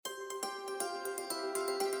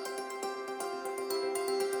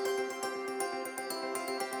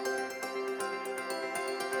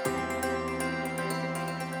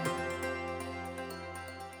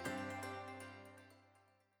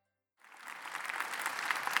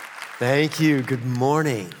Thank you. Good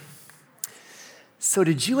morning. So,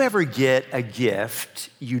 did you ever get a gift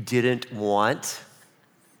you didn't want?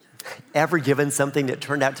 Ever given something that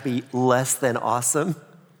turned out to be less than awesome?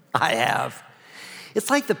 I have. It's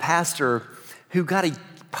like the pastor who got a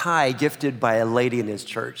pie gifted by a lady in his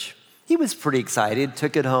church. He was pretty excited,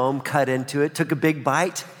 took it home, cut into it, took a big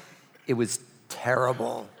bite. It was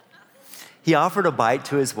terrible. He offered a bite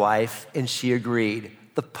to his wife, and she agreed.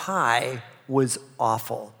 The pie was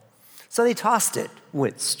awful. So they tossed it,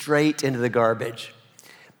 went straight into the garbage.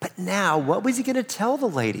 But now, what was he going to tell the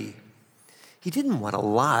lady? He didn't want to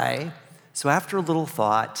lie, so after a little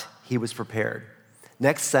thought, he was prepared.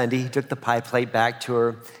 Next Sunday, he took the pie plate back to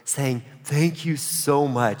her, saying, "Thank you so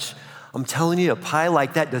much. I'm telling you, a pie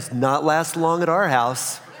like that does not last long at our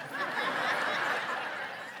house."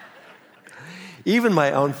 Even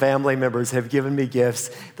my own family members have given me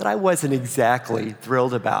gifts that I wasn't exactly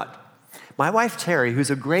thrilled about. My wife, Terry, who's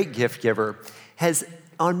a great gift giver, has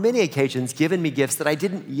on many occasions given me gifts that I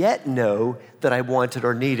didn't yet know that I wanted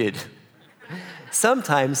or needed.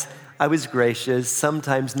 Sometimes I was gracious,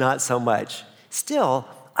 sometimes not so much. Still,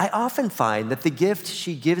 I often find that the gift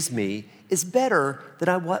she gives me is better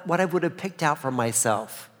than what I would have picked out for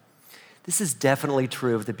myself. This is definitely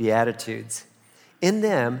true of the Beatitudes. In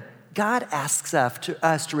them, God asks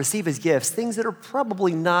us to receive his gifts, things that are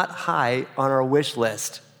probably not high on our wish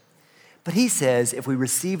list. But he says if we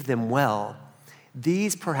receive them well,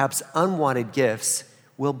 these perhaps unwanted gifts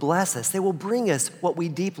will bless us. They will bring us what we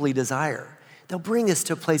deeply desire. They'll bring us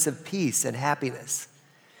to a place of peace and happiness.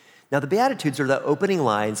 Now, the Beatitudes are the opening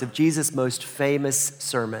lines of Jesus' most famous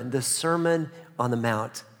sermon, the Sermon on the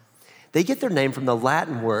Mount. They get their name from the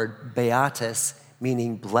Latin word beatus,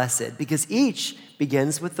 meaning blessed, because each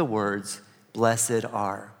begins with the words, blessed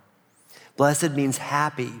are. Blessed means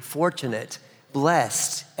happy, fortunate,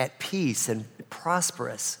 blessed, at peace, and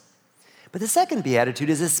prosperous. But the second beatitude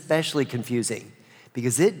is especially confusing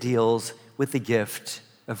because it deals with the gift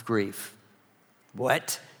of grief.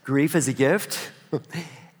 What? Grief is a gift?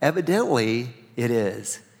 Evidently, it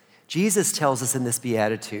is. Jesus tells us in this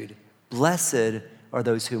beatitude, blessed are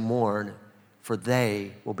those who mourn, for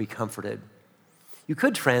they will be comforted. You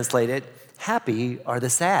could translate it, happy are the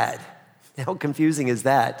sad. How confusing is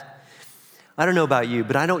that? I don't know about you,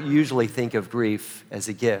 but I don't usually think of grief as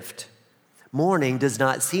a gift. Mourning does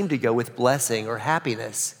not seem to go with blessing or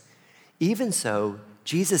happiness. Even so,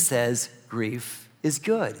 Jesus says grief is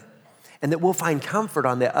good, and that we'll find comfort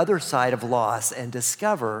on the other side of loss and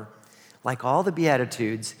discover, like all the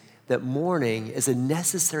Beatitudes, that mourning is a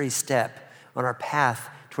necessary step on our path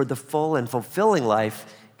toward the full and fulfilling life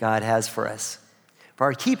God has for us. For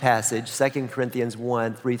our key passage, 2 Corinthians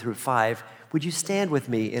 1, 3 through 5, would you stand with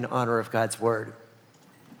me in honor of God's word?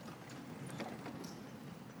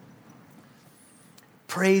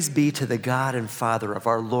 Praise be to the God and Father of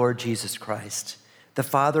our Lord Jesus Christ, the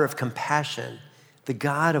Father of compassion, the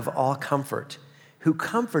God of all comfort, who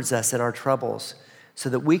comforts us in our troubles, so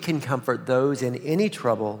that we can comfort those in any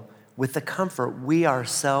trouble with the comfort we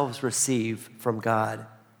ourselves receive from God.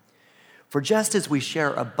 For just as we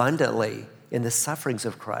share abundantly in the sufferings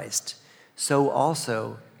of Christ, so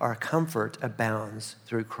also our comfort abounds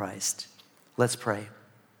through Christ. Let's pray.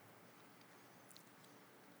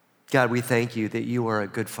 God, we thank you that you are a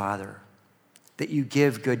good Father, that you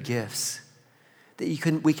give good gifts, that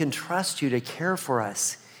we can trust you to care for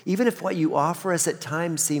us, even if what you offer us at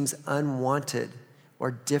times seems unwanted or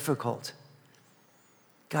difficult.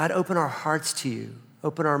 God, open our hearts to you,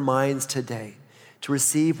 open our minds today to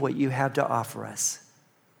receive what you have to offer us.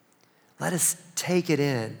 Let us take it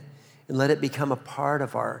in and let it become a part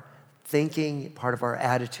of our thinking, part of our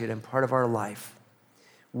attitude, and part of our life.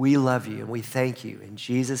 We love you and we thank you. In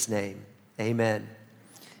Jesus' name, amen.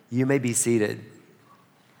 You may be seated.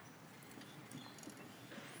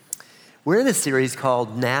 We're in a series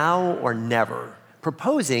called Now or Never,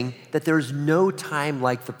 proposing that there's no time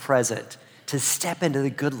like the present to step into the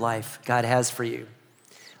good life God has for you.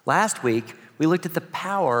 Last week, we looked at the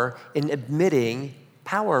power in admitting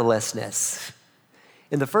powerlessness.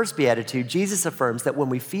 In the first beatitude, Jesus affirms that when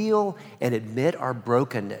we feel and admit our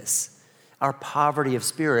brokenness, our poverty of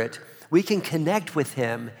spirit, we can connect with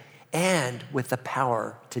him and with the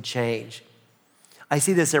power to change. I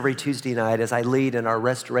see this every Tuesday night as I lead in our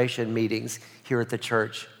restoration meetings here at the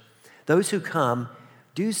church. Those who come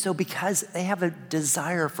do so because they have a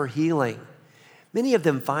desire for healing. Many of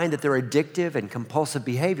them find that their addictive and compulsive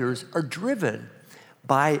behaviors are driven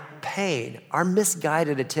by pain, our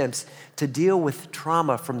misguided attempts to deal with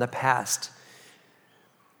trauma from the past.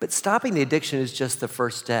 But stopping the addiction is just the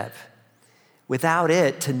first step. Without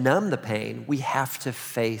it, to numb the pain, we have to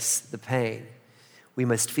face the pain. We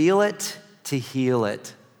must feel it to heal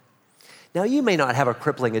it. Now, you may not have a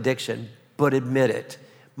crippling addiction, but admit it.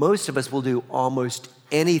 Most of us will do almost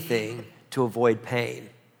anything to avoid pain.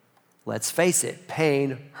 Let's face it,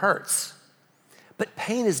 pain hurts. But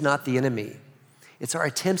pain is not the enemy. It's our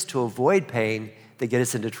attempts to avoid pain that get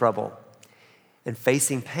us into trouble. And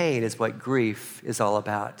facing pain is what grief is all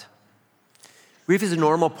about. Grief is a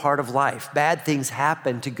normal part of life. Bad things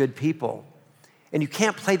happen to good people. And you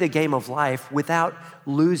can't play the game of life without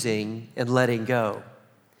losing and letting go.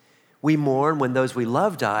 We mourn when those we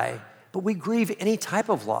love die, but we grieve any type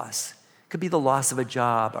of loss. It could be the loss of a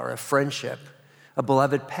job or a friendship, a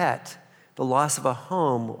beloved pet, the loss of a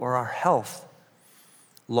home or our health,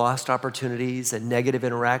 lost opportunities, a negative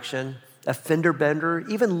interaction, a fender bender,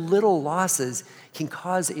 even little losses can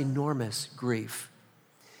cause enormous grief.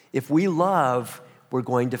 If we love, we're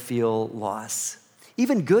going to feel loss.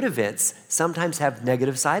 Even good events sometimes have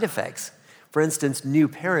negative side effects. For instance, new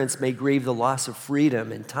parents may grieve the loss of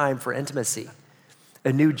freedom and time for intimacy.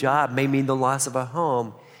 A new job may mean the loss of a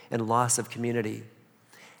home and loss of community.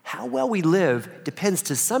 How well we live depends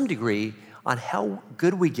to some degree on how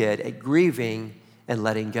good we get at grieving and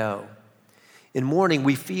letting go. In mourning,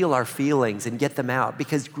 we feel our feelings and get them out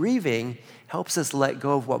because grieving helps us let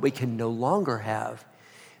go of what we can no longer have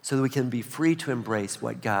so that we can be free to embrace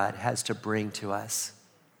what God has to bring to us.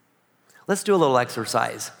 Let's do a little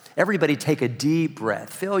exercise. Everybody take a deep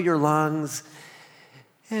breath. Fill your lungs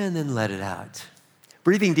and then let it out.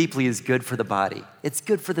 Breathing deeply is good for the body. It's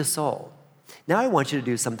good for the soul. Now I want you to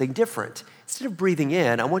do something different. Instead of breathing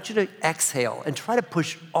in, I want you to exhale and try to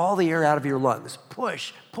push all the air out of your lungs.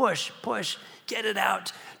 Push, push, push. Get it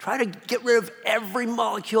out. Try to get rid of every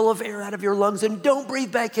molecule of air out of your lungs and don't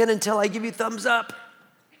breathe back in until I give you thumbs up.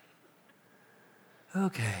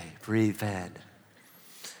 Okay, breathe in.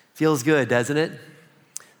 Feels good, doesn't it?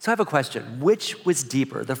 So I have a question. Which was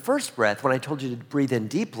deeper? The first breath when I told you to breathe in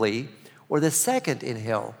deeply, or the second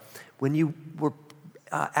inhale when you were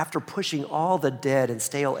after pushing all the dead and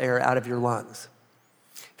stale air out of your lungs?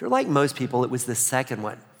 If you're like most people, it was the second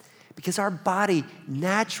one, because our body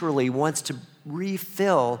naturally wants to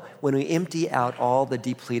refill when we empty out all the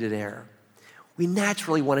depleted air. We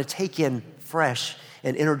naturally want to take in fresh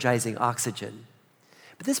and energizing oxygen.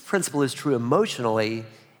 But this principle is true emotionally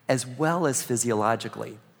as well as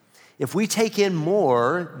physiologically. If we take in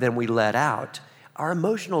more than we let out, our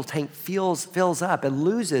emotional tank fills up and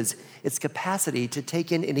loses its capacity to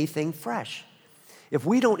take in anything fresh. If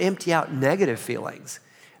we don't empty out negative feelings,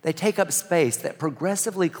 they take up space that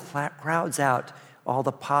progressively crowds out all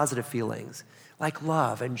the positive feelings like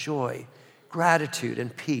love and joy, gratitude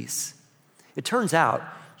and peace. It turns out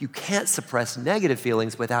you can't suppress negative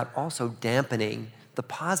feelings without also dampening the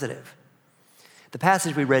positive. The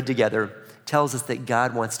passage we read together tells us that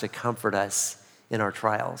God wants to comfort us in our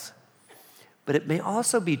trials. But it may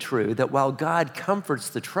also be true that while God comforts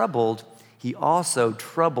the troubled, he also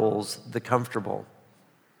troubles the comfortable.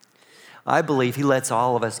 I believe he lets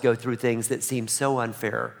all of us go through things that seem so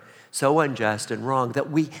unfair, so unjust and wrong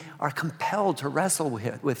that we are compelled to wrestle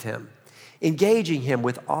with him, engaging him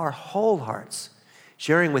with our whole hearts,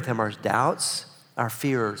 sharing with him our doubts, our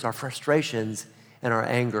fears, our frustrations, and our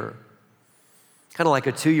anger. Kind of like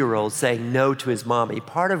a 2-year-old saying no to his mommy.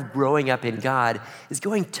 Part of growing up in God is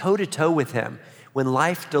going toe-to-toe with him when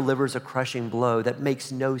life delivers a crushing blow that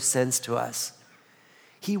makes no sense to us.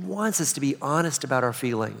 He wants us to be honest about our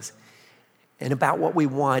feelings and about what we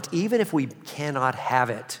want, even if we cannot have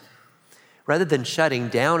it. Rather than shutting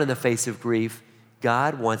down in the face of grief,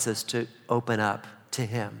 God wants us to open up to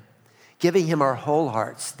him, giving him our whole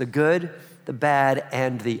hearts, the good, the bad,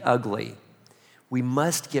 and the ugly. We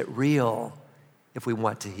must get real if we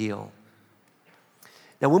want to heal.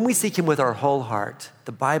 Now, when we seek him with our whole heart,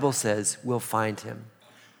 the Bible says we'll find him.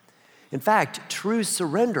 In fact, true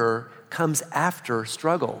surrender comes after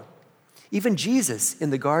struggle. Even Jesus in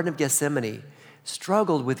the Garden of Gethsemane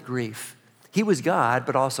struggled with grief. He was God,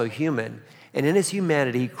 but also human. And in his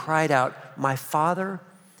humanity, he cried out, "My Father,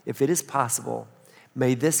 if it is possible,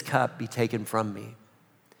 may this cup be taken from me."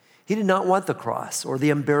 He did not want the cross or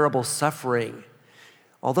the unbearable suffering.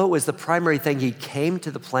 Although it was the primary thing he came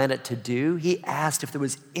to the planet to do, he asked if there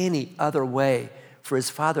was any other way for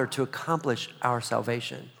his Father to accomplish our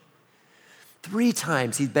salvation. 3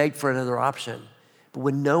 times he begged for another option, but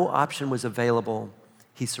when no option was available,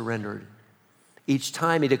 he surrendered. Each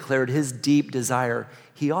time he declared his deep desire,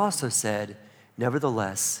 he also said,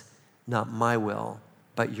 "Nevertheless, not my will,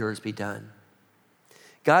 but yours be done."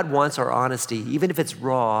 God wants our honesty, even if it's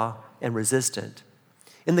raw and resistant.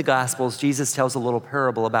 In the Gospels, Jesus tells a little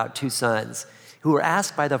parable about 2 sons who were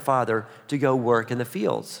asked by the father to go work in the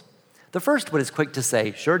fields. The first one is quick to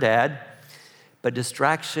say, "Sure, Dad," but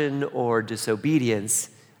distraction or disobedience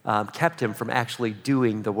kept him from actually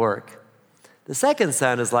doing the work. The second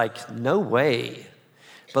son is like, "No way."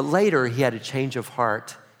 But later he had a change of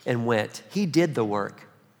heart and went. He did the work.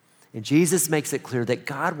 And Jesus makes it clear that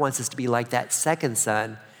God wants us to be like that second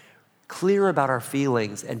son, clear about our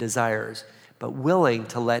feelings and desires, but willing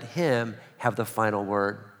to let him have the final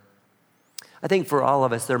word. I think for all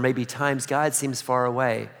of us, there may be times God seems far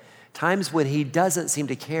away, times when he doesn't seem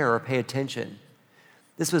to care or pay attention.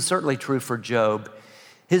 This was certainly true for Job.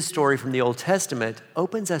 His story from the Old Testament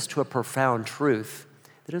opens us to a profound truth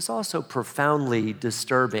that is also profoundly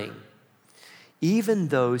disturbing. Even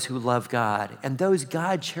those who love God and those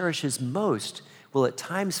God cherishes most will at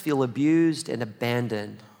times feel abused and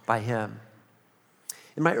abandoned by him.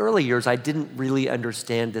 In my early years, I didn't really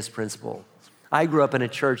understand this principle. I grew up in a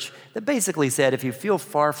church that basically said, if you feel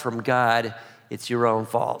far from God, it's your own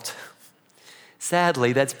fault.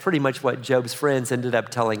 Sadly, that's pretty much what Job's friends ended up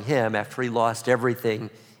telling him after he lost everything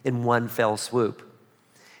in one fell swoop.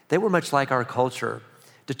 They were much like our culture,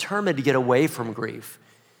 determined to get away from grief.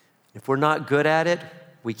 If we're not good at it,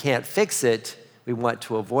 we can't fix it, we want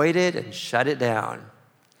to avoid it and shut it down.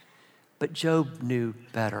 But Job knew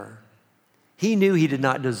better. He knew he did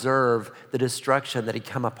not deserve the destruction that had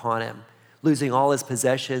come upon him. Losing all his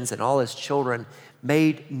possessions and all his children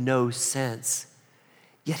made no sense.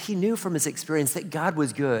 Yet he knew from his experience that God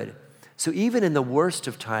was good. So even in the worst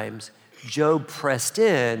of times, Job pressed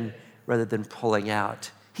in rather than pulling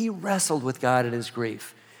out. He wrestled with God in his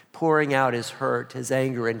grief, pouring out his hurt, his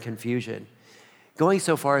anger, and confusion, going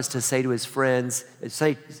so far as to say to his friends,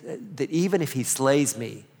 say that even if he slays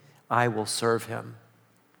me, I will serve him.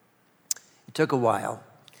 It took a while,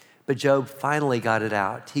 but Job finally got it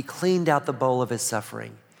out. He cleaned out the bowl of his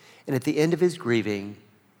suffering, and at the end of his grieving,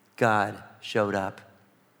 God showed up.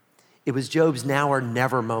 It was Job's now or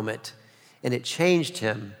never moment, and it changed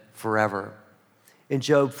him forever. In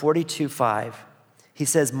Job 42:5, he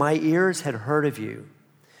says, "My ears had heard of you,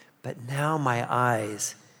 but now my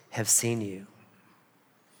eyes have seen you."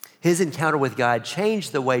 His encounter with God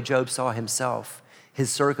changed the way Job saw himself,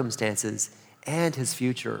 his circumstances, and his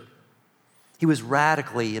future. He was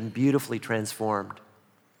radically and beautifully transformed.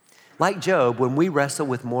 Like Job, when we wrestle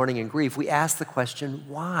with mourning and grief, we ask the question,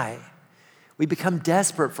 why? We become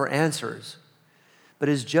desperate for answers. But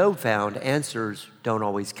as Job found, answers don't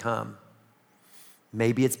always come.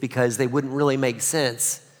 Maybe it's because they wouldn't really make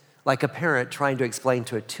sense, like a parent trying to explain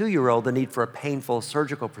to a 2-year-old the need for a painful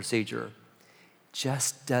surgical procedure.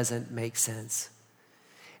 Just doesn't make sense.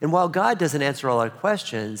 And while God doesn't answer all our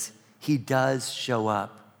questions, he does show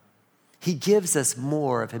up. He gives us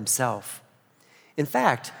more of himself. In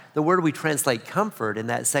fact, the word we translate comfort in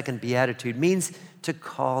that second beatitude means to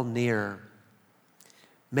call near.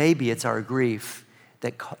 Maybe it's our grief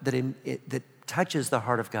that touches the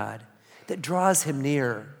heart of God, that draws him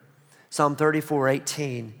near. Psalm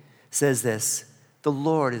 34:18 says this, "The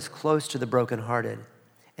Lord is close to the brokenhearted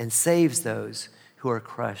and saves those who are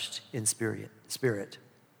crushed in spirit."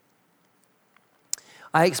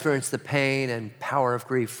 I experienced the pain and power of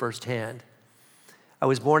grief firsthand. I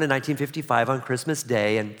was born in 1955 on Christmas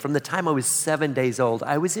Day, and from the time I was 7 days old,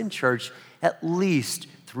 I was in church at least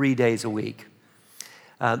 3 days a week.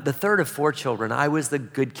 The third of 4 children, I was the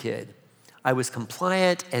good kid. I was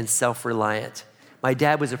compliant and self-reliant. My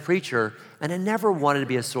dad was a preacher, and I never wanted to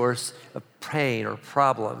be a source of pain or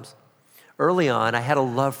problems. Early on, I had a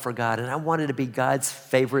love for God, and I wanted to be God's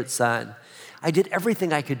favorite son. I did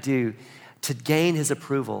everything I could do to gain his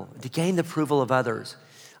approval, to gain the approval of others.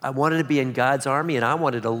 I wanted to be in God's army, and I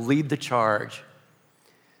wanted to lead the charge.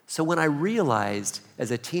 So when I realized as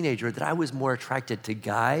a teenager that I was more attracted to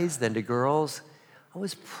guys than to girls, I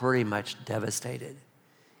was pretty much devastated.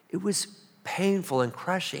 It was painful and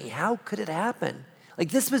crushing. How could it happen? Like,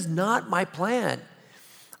 this was not my plan.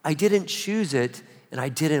 I didn't choose it, and I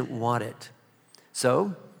didn't want it.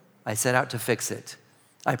 So I set out to fix it.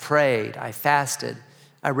 I prayed, I fasted,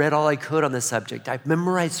 I read all I could on the subject. I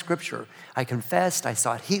memorized scripture. I confessed, I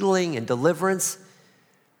sought healing and deliverance,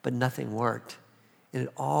 but nothing worked. And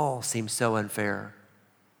it all seemed so unfair.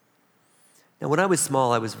 Now, when I was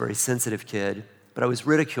small, I was a very sensitive kid, but I was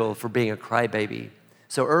ridiculed for being a crybaby.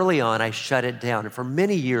 So early on, I shut it down. And for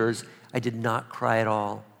many years, I did not cry at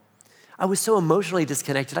all. I was so emotionally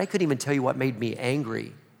disconnected, I couldn't even tell you what made me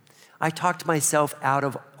angry. I talked myself out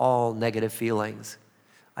of all negative feelings.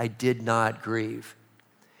 I did not grieve.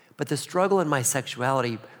 But the struggle in my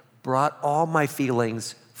sexuality brought all my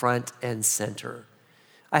feelings front and center.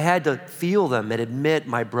 I had to feel them and admit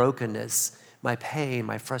my brokenness, my pain,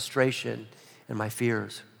 my frustration, and my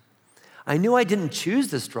fears. I knew I didn't choose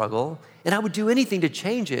the struggle, and I would do anything to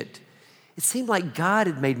change it. It seemed like God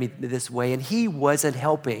had made me this way, and he wasn't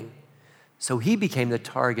helping. So he became the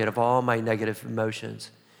target of all my negative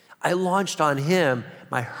emotions. I launched on him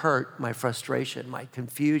my hurt, my frustration, my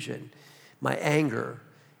confusion, my anger,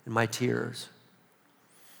 and my tears.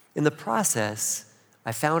 In the process,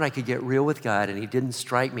 I found I could get real with God, and he didn't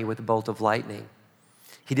strike me with a bolt of lightning.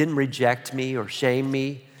 He didn't reject me or shame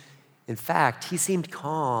me. In fact, he seemed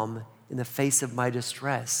calm in the face of my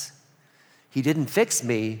distress. He didn't fix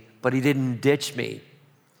me, but he didn't ditch me.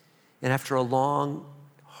 And after a long,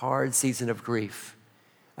 hard season of grief,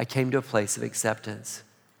 I came to a place of acceptance.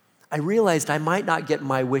 I realized I might not get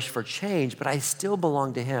my wish for change, but I still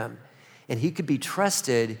belonged to him, and he could be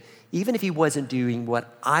trusted even if he wasn't doing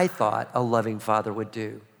what I thought a loving father would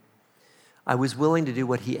do. I was willing to do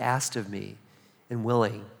what he asked of me and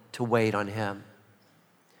willing to wait on him.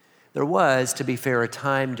 There was, to be fair, a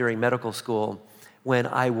time during medical school when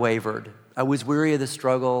I wavered. I was weary of the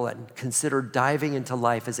struggle and considered diving into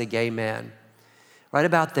life as a gay man. Right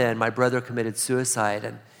about then, my brother committed suicide,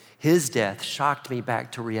 and his death shocked me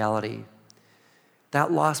back to reality.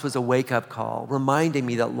 That loss was a wake-up call, reminding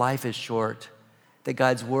me that life is short, that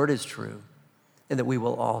God's word is true, and that we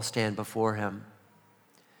will all stand before him.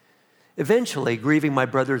 Eventually, grieving my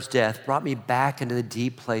brother's death brought me back into the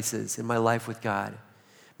deep places in my life with God.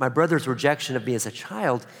 My brother's rejection of me as a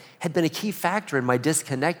child had been a key factor in my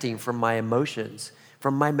disconnecting from my emotions,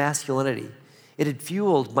 from my masculinity. It had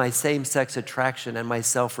fueled my same-sex attraction and my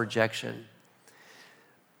self-rejection.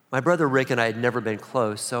 My brother Rick and I had never been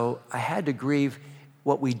close, so I had to grieve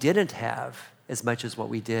what we didn't have as much as what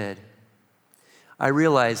we did. I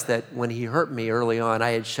realized that when he hurt me early on,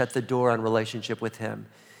 I had shut the door on relationship with him.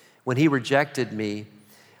 When he rejected me,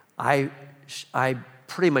 I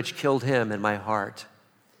pretty much killed him in my heart.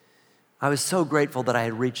 I was so grateful that I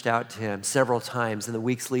had reached out to him several times in the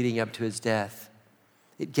weeks leading up to his death.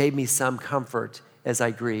 It gave me some comfort as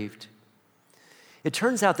I grieved. It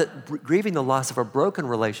turns out that grieving the loss of a broken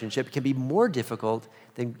relationship can be more difficult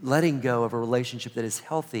than letting go of a relationship that is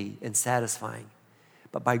healthy and satisfying.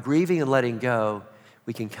 But by grieving and letting go,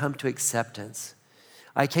 we can come to acceptance.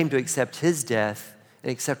 I came to accept his death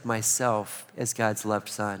and accept myself as God's loved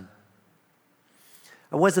son.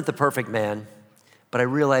 I wasn't the perfect man, but I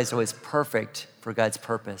realized I was perfect for God's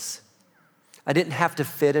purpose. I didn't have to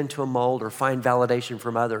fit into a mold or find validation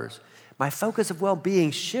from others. My focus of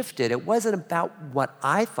well-being shifted. It wasn't about what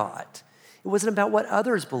I thought. It wasn't about what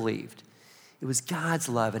others believed. It was God's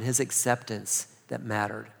love and his acceptance that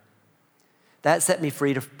mattered. That set me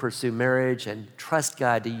free to pursue marriage and trust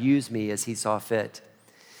God to use me as he saw fit.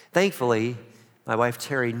 Thankfully, my wife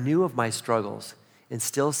Terry knew of my struggles and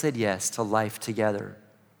still said yes to life together.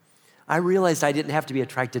 I realized I didn't have to be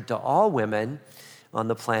attracted to all women on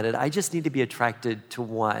the planet. I just need to be attracted to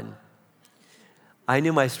one. I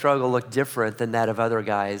knew my struggle looked different than that of other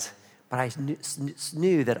guys, but I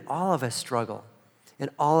knew that all of us struggle, and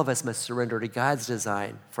all of us must surrender to God's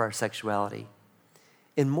design for our sexuality.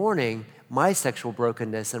 In mourning my sexual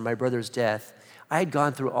brokenness and my brother's death, I had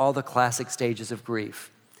gone through all the classic stages of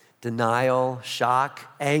grief: denial, shock,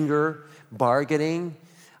 anger, bargaining.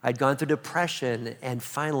 I'd gone through depression and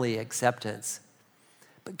finally acceptance.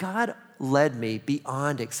 But God led me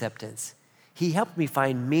beyond acceptance. He helped me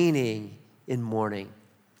find meaning in mourning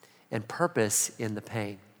and purpose in the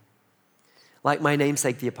pain. Like my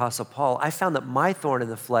namesake, the Apostle Paul, I found that my thorn in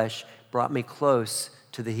the flesh brought me close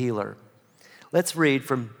to the healer. Let's read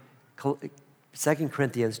from 2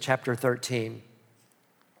 Corinthians chapter 13,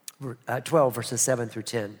 12, verses 7 through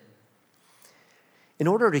 10. In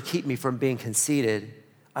order to keep me from being conceited,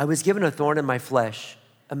 I was given a thorn in my flesh,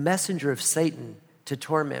 a messenger of Satan to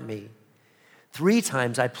torment me. 3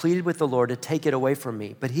 times I pleaded with the Lord to take it away from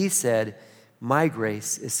me, but he said, "My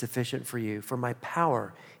grace is sufficient for you, for my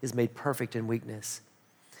power is made perfect in weakness.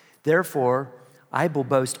 Therefore, I will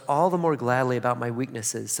boast all the more gladly about my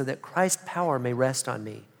weaknesses, so that Christ's power may rest on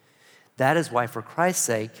me. That is why, for Christ's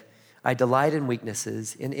sake, I delight in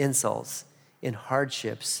weaknesses, in insults, in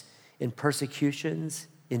hardships, in persecutions,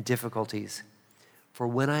 in difficulties. For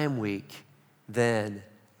when I am weak, then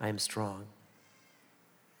I am strong."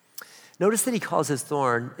 Notice that he calls his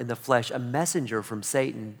thorn in the flesh a messenger from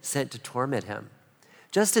Satan sent to torment him.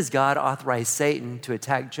 Just as God authorized Satan to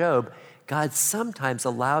attack Job, God sometimes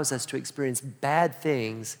allows us to experience bad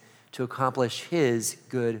things to accomplish his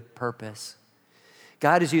good purpose.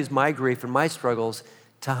 God has used my grief and my struggles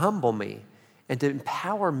to humble me and to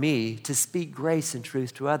empower me to speak grace and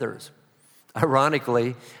truth to others.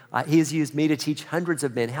 Ironically, he has used me to teach hundreds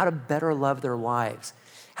of men how to better love their wives,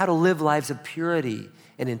 how to live lives of purity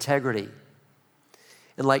and integrity.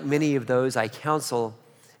 And like many of those I counsel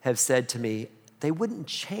have said to me, they wouldn't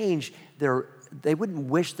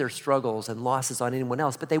wish their struggles and losses on anyone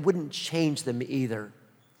else, but they wouldn't change them either.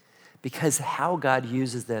 Because how God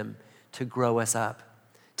uses them to grow us up,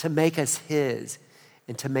 to make us His,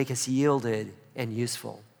 and to make us yielded and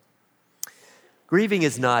useful. Grieving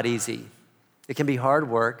is not easy. It can be hard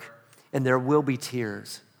work, and there will be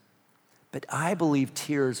tears. But I believe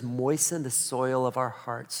tears moisten the soil of our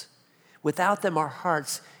hearts. Without them, our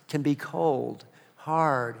hearts can be cold,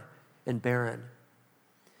 hard, and barren.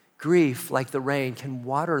 Grief, like the rain, can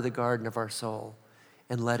water the garden of our soul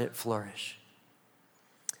and let it flourish.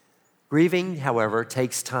 Grieving, however,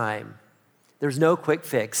 takes time. There's no quick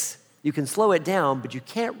fix. You can slow it down, but you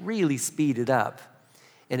can't really speed it up.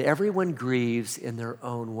 And everyone grieves in their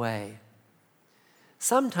own way.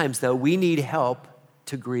 Sometimes, though, we need help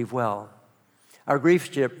to grieve well. Our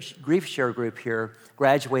grief share group here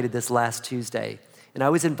graduated this last Tuesday, and I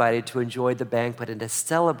was invited to enjoy the banquet and to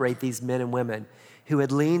celebrate these men and women who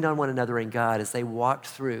had leaned on one another in God as they walked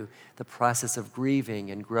through the process of grieving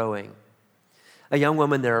and growing. A young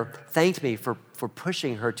woman there thanked me for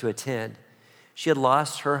pushing her to attend. She had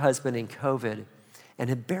lost her husband in COVID and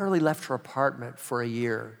had barely left her apartment for a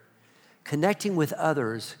year. Connecting with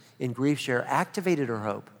others in Grief Share activated her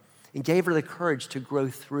hope and gave her the courage to grow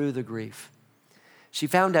through the grief. She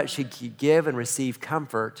found out she could give and receive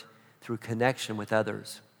comfort through connection with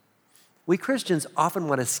others. We Christians often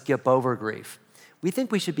want to skip over grief. We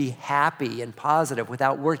think we should be happy and positive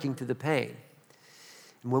without working through the pain.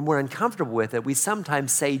 And when we're uncomfortable with it, we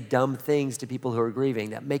sometimes say dumb things to people who are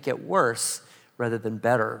grieving that make it worse rather than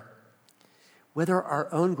better. Whether our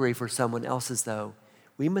own grief or someone else's, though,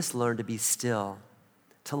 we must learn to be still,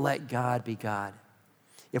 to let God be God.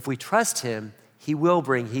 If we trust Him, He will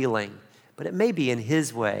bring healing, but it may be in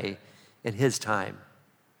His way, in His time.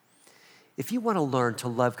 If you want to learn to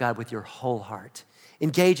love God with your whole heart,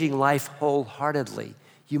 engaging life wholeheartedly,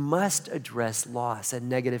 you must address loss and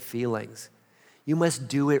negative feelings. You must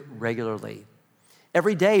do it regularly.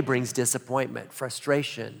 Every day brings disappointment,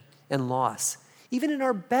 frustration, and loss. Even in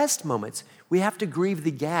our best moments, we have to grieve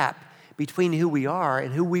the gap between who we are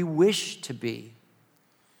and who we wish to be.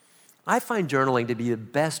 I find journaling to be the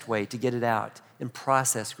best way to get it out and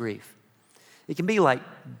process grief. It can be like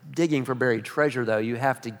digging for buried treasure, though. You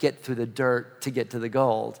have to get through the dirt to get to the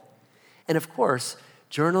gold. And of course,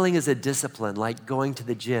 journaling is a discipline like going to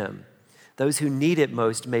the gym. Those who need it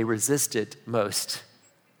most may resist it most.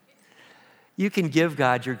 You can give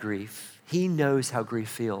God your grief. He knows how grief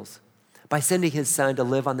feels. By sending His Son to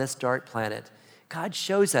live on this dark planet, God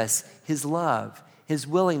shows us His love, His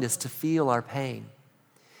willingness to feel our pain.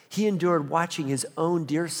 He endured watching His own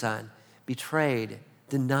dear Son betrayed,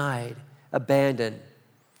 denied, abandoned.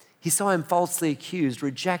 He saw Him falsely accused,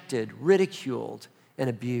 rejected, ridiculed, and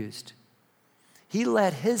abused. He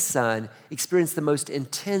let His Son experience the most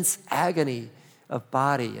intense agony of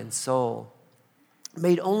body and soul,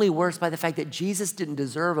 made only worse by the fact that Jesus didn't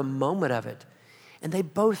deserve a moment of it. And they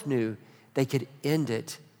both knew they could end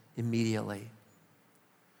it immediately.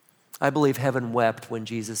 I believe heaven wept when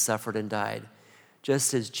Jesus suffered and died,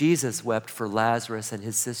 just as Jesus wept for Lazarus and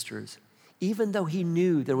his sisters, even though He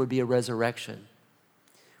knew there would be a resurrection.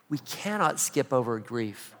 We cannot skip over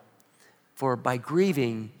grief, for by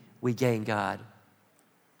grieving, we gain God.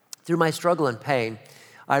 Through my struggle and pain,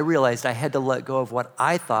 I realized I had to let go of what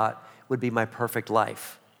I thought would be my perfect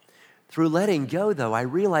life. Through letting go, though, I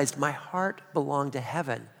realized my heart belonged to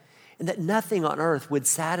heaven and that nothing on earth would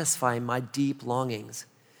satisfy my deep longings.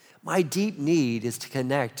 My deep need is to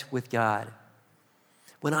connect with God.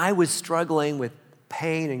 When I was struggling with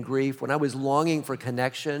pain and grief, when I was longing for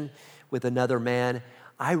connection with another man,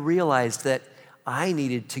 I realized that I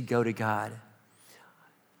needed to go to God.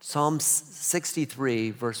 Psalm 63,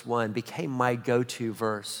 verse 1, became my go-to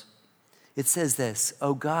verse. It says this,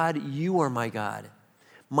 "O God, you are my God.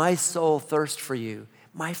 My soul thirsts for you.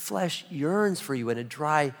 My flesh yearns for you in a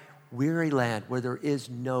dry, weary land where there is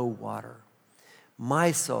no water.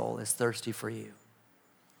 My soul is thirsty for you."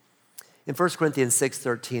 In 1 Corinthians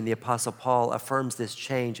 6:13, the Apostle Paul affirms this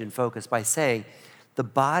change in focus by saying, "The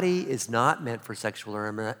body is not meant for sexual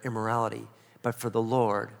immorality, but for the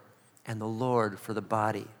Lord, and the Lord for the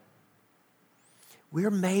body." We're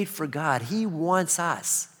made for God. He wants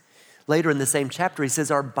us. Later in the same chapter, he says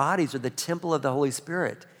our bodies are the temple of the Holy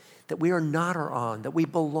Spirit, that we are not our own, that we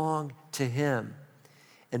belong to Him.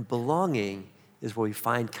 And belonging is where we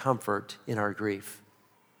find comfort in our grief.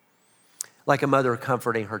 Like a mother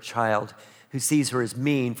comforting her child who sees her as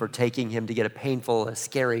mean for taking him to get a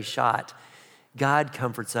scary shot, God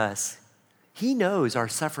comforts us. He knows our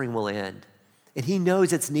suffering will end, And he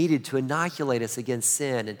knows it's needed to inoculate us against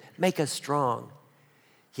sin and make us strong.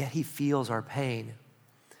 Yet he feels our pain.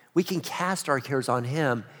 We can cast our cares on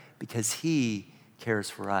him because he cares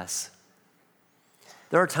for us.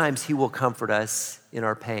 There are times he will comfort us in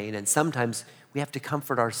our pain, and sometimes we have to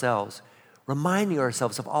comfort ourselves, reminding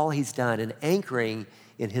ourselves of all he's done and anchoring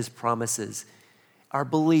in his promises, our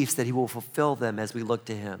beliefs that he will fulfill them as we look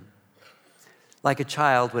to him. Like a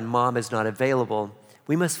child, when mom is not available,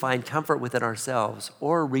 we must find comfort within ourselves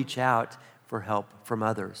or reach out for help from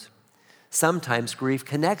others. Sometimes grief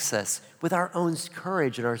connects us with our own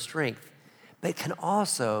courage and our strength, but it can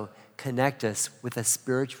also connect us with a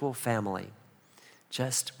spiritual family.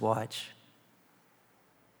 Just watch.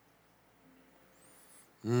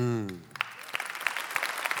 Those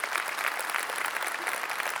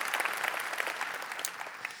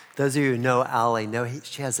of you who know Allie know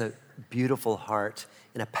she has a beautiful heart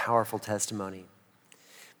and a powerful testimony.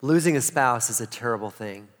 Losing a spouse is a terrible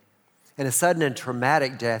thing, and a sudden and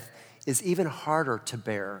traumatic death is even harder to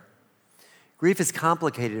bear. Grief is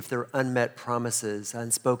complicated if there are unmet promises,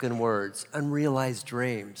 unspoken words, unrealized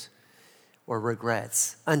dreams, or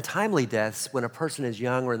regrets. Untimely deaths when a person is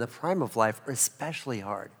young or in the prime of life are especially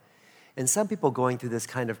hard. And some people going through this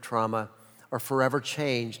kind of trauma are forever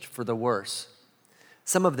changed for the worse.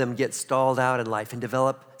 Some of them get stalled out in life and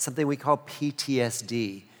develop something we call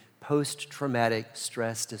PTSD, post-traumatic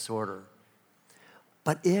stress disorder.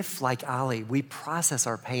 But if, like Ali, we process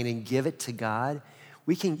our pain and give it to God,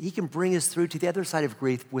 he can bring us through to the other side of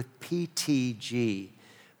grief with PTG,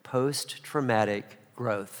 post-traumatic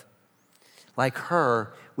growth. Like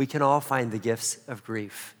her, we can all find the gifts of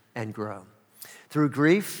grief and grow. Through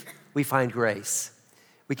grief, we find grace.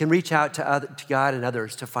 We can reach out to God and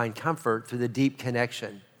others to find comfort through the deep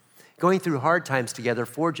connection. Going through hard times together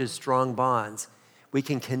forges strong bonds. We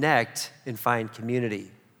can connect and find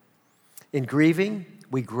community. In grieving,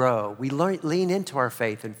 we grow. We lean into our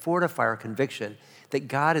faith and fortify our conviction that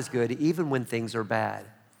God is good even when things are bad.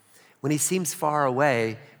 When he seems far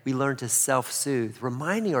away, we learn to self-soothe,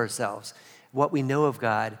 reminding ourselves what we know of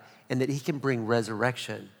God and that he can bring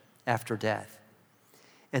resurrection after death.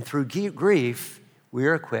 And through grief,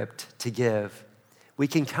 we're equipped to give. We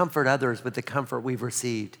can comfort others with the comfort we've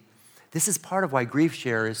received. This is part of why Grief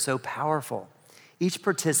Share is so powerful. Each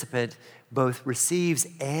participant both receives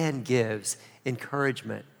and gives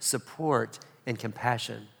encouragement, support, and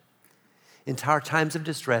compassion. In our times of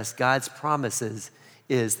distress, God's promises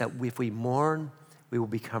is that if we mourn, we will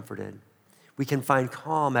be comforted. We can find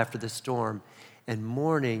calm after the storm, and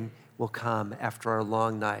morning will come after our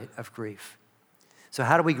long night of grief. So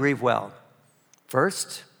how do we grieve well?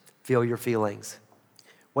 First, feel your feelings.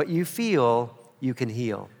 What you feel, you can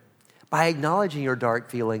heal. By acknowledging your dark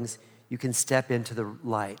feelings, you can step into the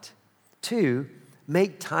light. 2,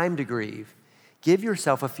 make time to grieve. Give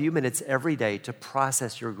yourself a few minutes every day to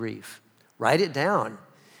process your grief. Write it down.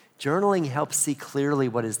 Journaling helps see clearly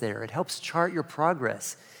what is there. It helps chart your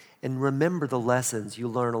progress and remember the lessons you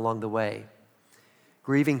learn along the way.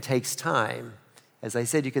 Grieving takes time. As I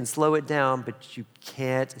said, you can slow it down, but you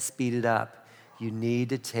can't speed it up. You need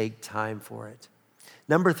to take time for it.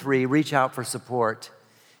 Number 3, reach out for support.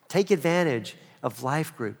 Take advantage of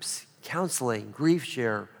life groups, counseling, grief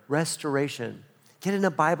share, restoration. Get in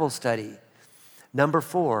a Bible study. Number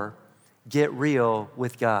 4, get real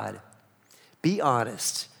with God. Be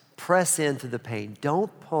honest. Press into the pain.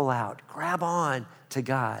 Don't pull out. Grab on to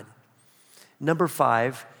God. Number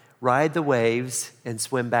 5, ride the waves and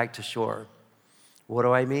swim back to shore. What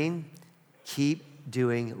do I mean? Keep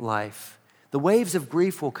doing life. The waves of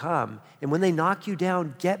grief will come, and when they knock you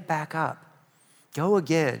down, get back up. Go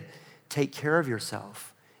again. Take care of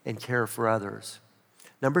yourself and care for others.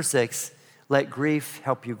 Number 6, let grief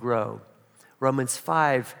help you grow. Romans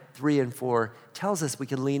 5, 3 and 4 tells us we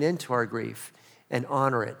can lean into our grief and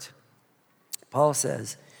honor it. Paul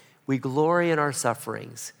says, we glory in our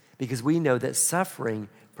sufferings because we know that suffering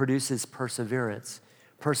produces perseverance.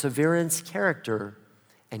 Perseverance, character,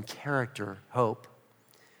 and character, hope.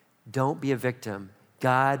 Don't be a victim.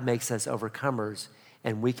 God makes us overcomers,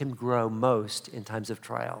 and we can grow most in times of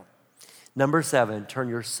trial. Number 7, turn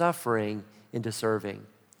your suffering into serving.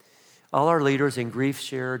 All our leaders in grief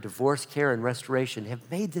share, divorce care, and restoration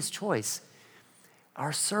have made this choice.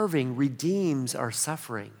 Our serving redeems our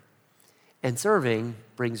suffering, and serving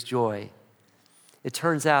brings joy. It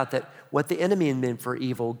turns out that what the enemy meant for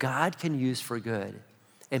evil, God can use for good.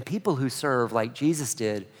 And people who serve like Jesus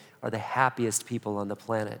did are the happiest people on the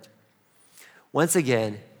planet. Once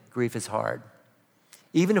again, grief is hard.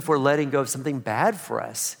 Even if we're letting go of something bad for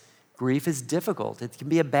us, grief is difficult. It can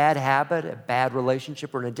be a bad habit, a bad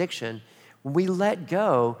relationship, or an addiction When we let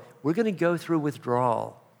go, we're going to go through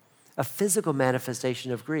withdrawal, a physical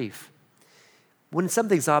manifestation of grief. When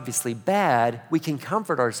something's obviously bad, we can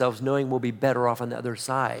comfort ourselves knowing we'll be better off on the other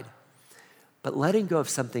side. But letting go of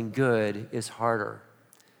something good is harder.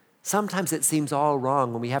 Sometimes it seems all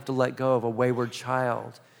wrong when we have to let go of a wayward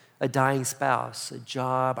child, a dying spouse, a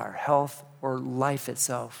job, our health, or life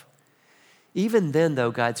itself. Even then,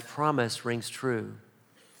 though, God's promise rings true.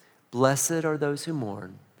 Blessed are those who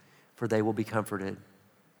mourn, for they will be comforted.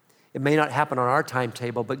 It may not happen on our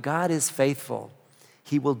timetable, but God is faithful.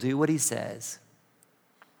 He will do what he says.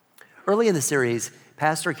 Early in the series,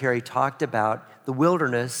 Pastor Carey talked about the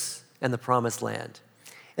wilderness and the promised land,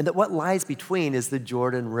 and that what lies between is the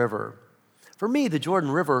Jordan River. For me, the Jordan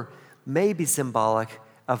River may be symbolic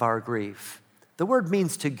of our grief. The word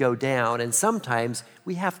means to go down, and sometimes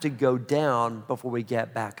we have to go down before we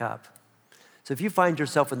get back up. So if you find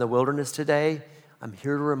yourself in the wilderness today, I'm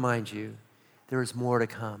here to remind you there is more to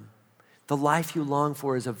come. The life you long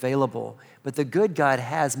for is available, but the good God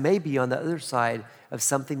has may be on the other side of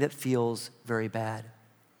something that feels very bad.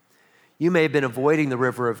 You may have been avoiding the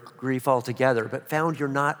river of grief altogether, but found you're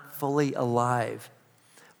not fully alive.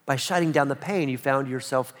 By shutting down the pain, you found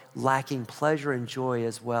yourself lacking pleasure and joy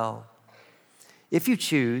as well. If you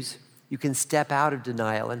choose, you can step out of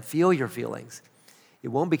denial and feel your feelings. It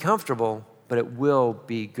won't be comfortable, but it will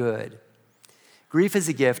be good. Grief is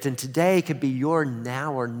a gift, and today could be your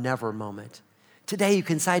now or never moment. Today you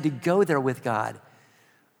can decide to go there with God.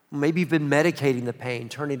 Maybe you've been medicating the pain,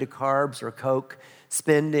 turning to carbs or Coke,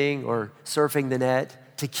 spending or surfing the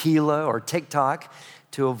net, tequila or TikTok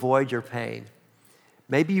to avoid your pain.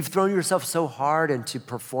 Maybe you've thrown yourself so hard into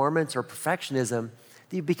performance or perfectionism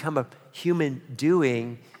that you've become a human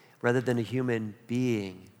doing rather than a human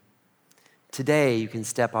being. Today, you can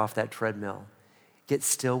step off that treadmill, get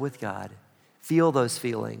still with God, feel those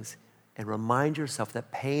feelings, and remind yourself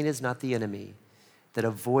that pain is not the enemy, that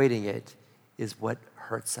avoiding it is what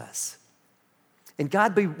hurts us. And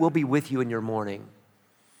God will be with you in your mourning.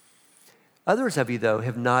 Others of you, though,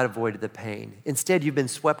 have not avoided the pain. Instead, you've been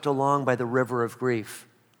swept along by the river of grief.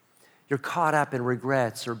 You're caught up in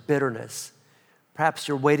regrets or bitterness. Perhaps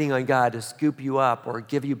you're waiting on God to scoop you up or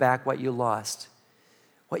give you back what you lost.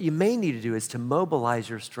 What you may need to do is to mobilize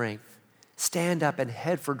your strength, stand up and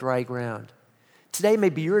head for dry ground. Today may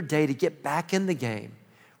be your day to get back in the game,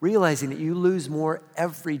 realizing that you lose more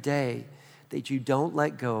every day that you don't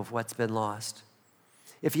let go of what's been lost.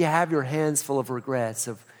 If you have your hands full of regrets,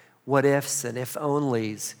 of what ifs and if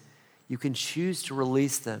onlys, you can choose to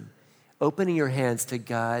release them, opening your hands to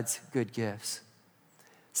God's good gifts.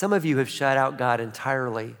 Some of you have shut out God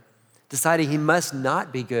entirely, deciding he must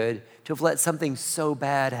not be good to have let something so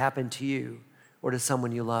bad happen to you or to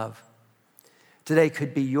someone you love. Today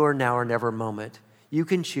could be your now or never moment. You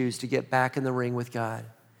can choose to get back in the ring with God.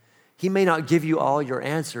 He may not give you all your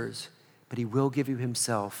answers, but he will give you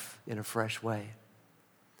himself in a fresh way.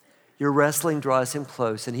 Your wrestling draws him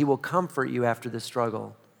close, and he will comfort you after the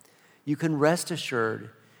struggle. You can rest assured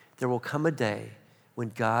there will come a day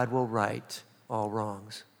when God will right all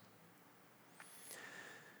wrongs.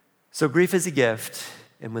 So grief is a gift,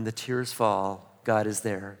 and when the tears fall, God is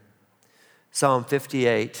there. Psalm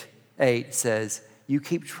 58:8 says, "You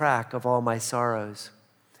keep track of all my sorrows.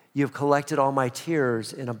 You have collected all my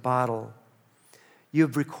tears in a bottle. You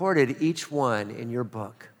have recorded each one in your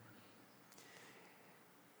book."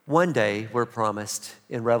 One day, we're promised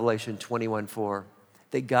in Revelation 21:4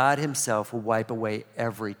 that God himself will wipe away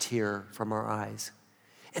every tear from our eyes.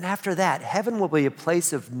 And after that, heaven will be a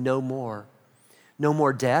place of no more. No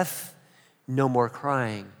more death, no more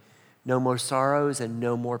crying, no more sorrows, and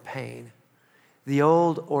no more pain. The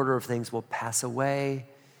old order of things will pass away,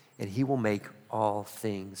 and he will make all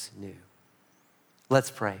things new.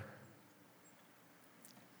 Let's pray.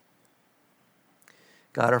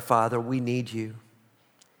 God our Father, we need you.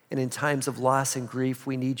 And in times of loss and grief,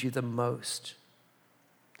 we need you the most.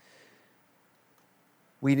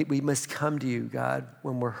 We must come to you, God,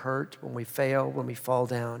 when we're hurt, when we fail, when we fall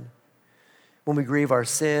down. When we grieve our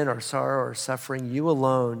sin, our sorrow, our suffering, you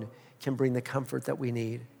alone can bring the comfort that we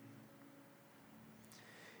need.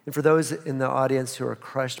 And for those in the audience who are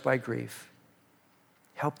crushed by grief,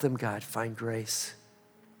 help them, God, find grace.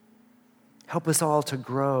 Help us all to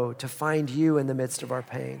grow, to find you in the midst of our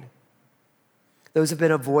pain. Those who've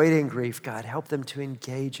been avoiding grief, God, help them to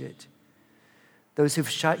engage it. Those who've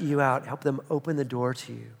shut you out, help them open the door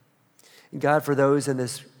to you. And God, for those in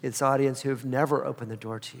this audience who have never opened the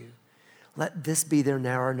door to you, let this be their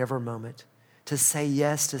now or never moment to say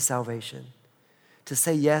yes to salvation, to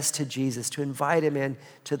say yes to Jesus, to invite him in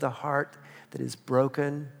to the heart that is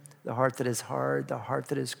broken, the heart that is hard, the heart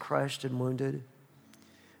that is crushed and wounded,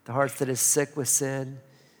 the heart that is sick with sin.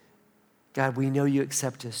 God, we know you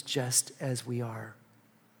accept us just as we are.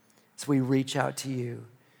 So we reach out to you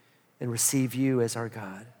and receive you as our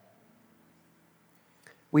God.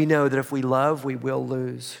 We know that if we love, we will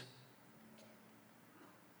lose.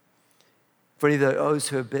 For any of those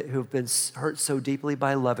who have been hurt so deeply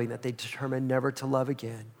by loving that they determine never to love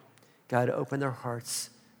again, God, open their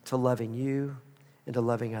hearts to loving you and to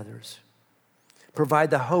loving others.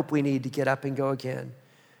 Provide the hope we need to get up and go again,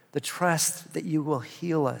 the trust that you will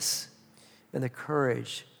heal us, and the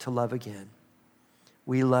courage to love again.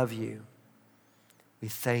 We love you. We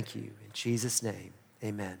thank you. In Jesus' name,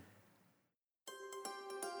 amen.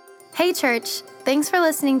 Hey church, thanks for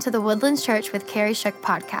listening to the Woodlands Church with Carrie Shook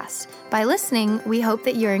podcast. By listening, we hope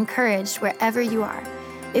that you're encouraged wherever you are.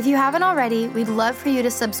 If you haven't already, we'd love for you to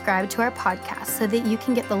subscribe to our podcast so that you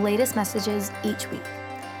can get the latest messages each week.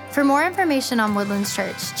 For more information on Woodlands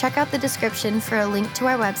Church, check out the description for a link to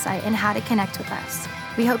our website and how to connect with us.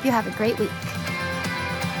 We hope you have a great week.